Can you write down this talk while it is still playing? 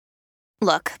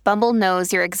Look, Bumble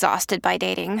knows you're exhausted by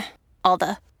dating. All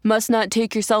the must not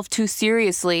take yourself too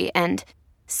seriously and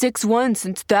 6'1"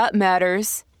 since that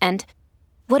matters. And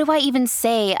what do I even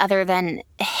say other than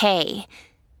hey?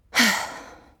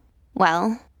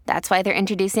 Well, that's why they're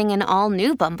introducing an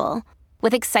all-new Bumble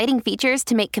with exciting features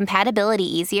to make compatibility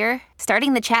easier,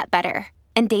 starting the chat better,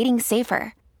 and dating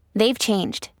safer. They've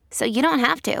changed, so you don't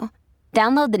have to.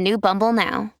 Download the new Bumble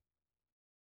now.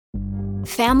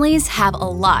 Families have a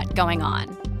lot going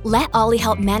on. Let Ollie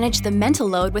help manage the mental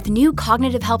load with new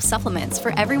cognitive help supplements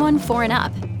for everyone 4 and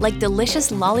up, like delicious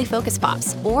Lolly Focus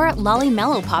Pops or Lolly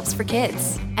Mellow Pops for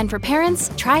kids. And for parents,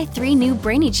 try 3 new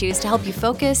Brainy Chews to help you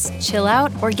focus, chill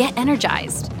out, or get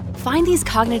energized. Find these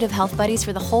cognitive health buddies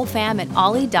for the whole fam at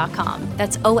ollie.com.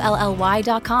 That's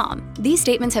OLLY.com. These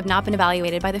statements have not been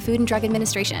evaluated by the Food and Drug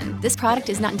Administration. This product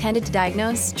is not intended to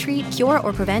diagnose, treat, cure,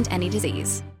 or prevent any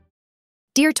disease.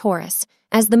 Dear Taurus,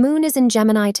 as the moon is in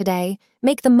Gemini today,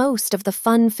 make the most of the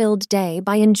fun-filled day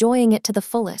by enjoying it to the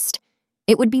fullest.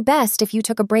 It would be best if you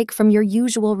took a break from your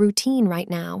usual routine right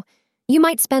now. You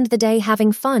might spend the day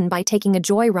having fun by taking a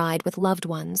joyride with loved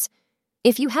ones.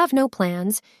 If you have no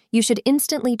plans, you should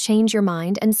instantly change your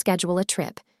mind and schedule a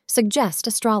trip, suggest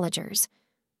astrologers.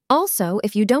 Also,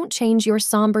 if you don't change your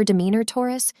somber demeanor,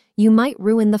 Taurus, you might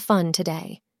ruin the fun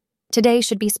today. Today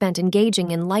should be spent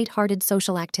engaging in light-hearted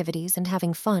social activities and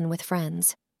having fun with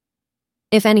friends.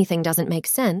 If anything doesn't make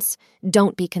sense,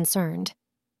 don't be concerned.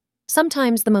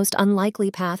 Sometimes the most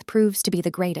unlikely path proves to be the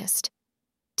greatest.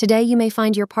 Today you may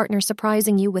find your partner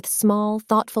surprising you with small,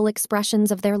 thoughtful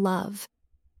expressions of their love.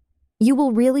 You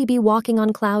will really be walking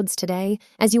on clouds today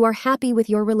as you are happy with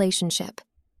your relationship.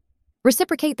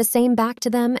 Reciprocate the same back to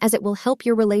them as it will help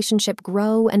your relationship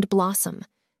grow and blossom.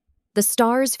 The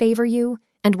stars favor you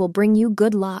and will bring you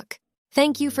good luck.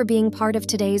 Thank you for being part of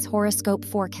today's horoscope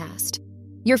forecast.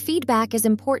 Your feedback is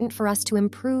important for us to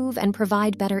improve and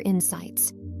provide better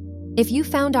insights. If you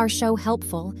found our show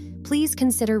helpful, please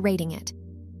consider rating it.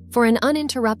 For an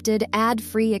uninterrupted,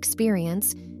 ad-free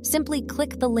experience, simply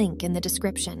click the link in the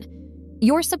description.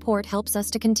 Your support helps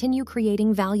us to continue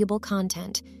creating valuable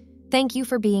content. Thank you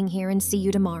for being here and see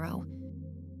you tomorrow.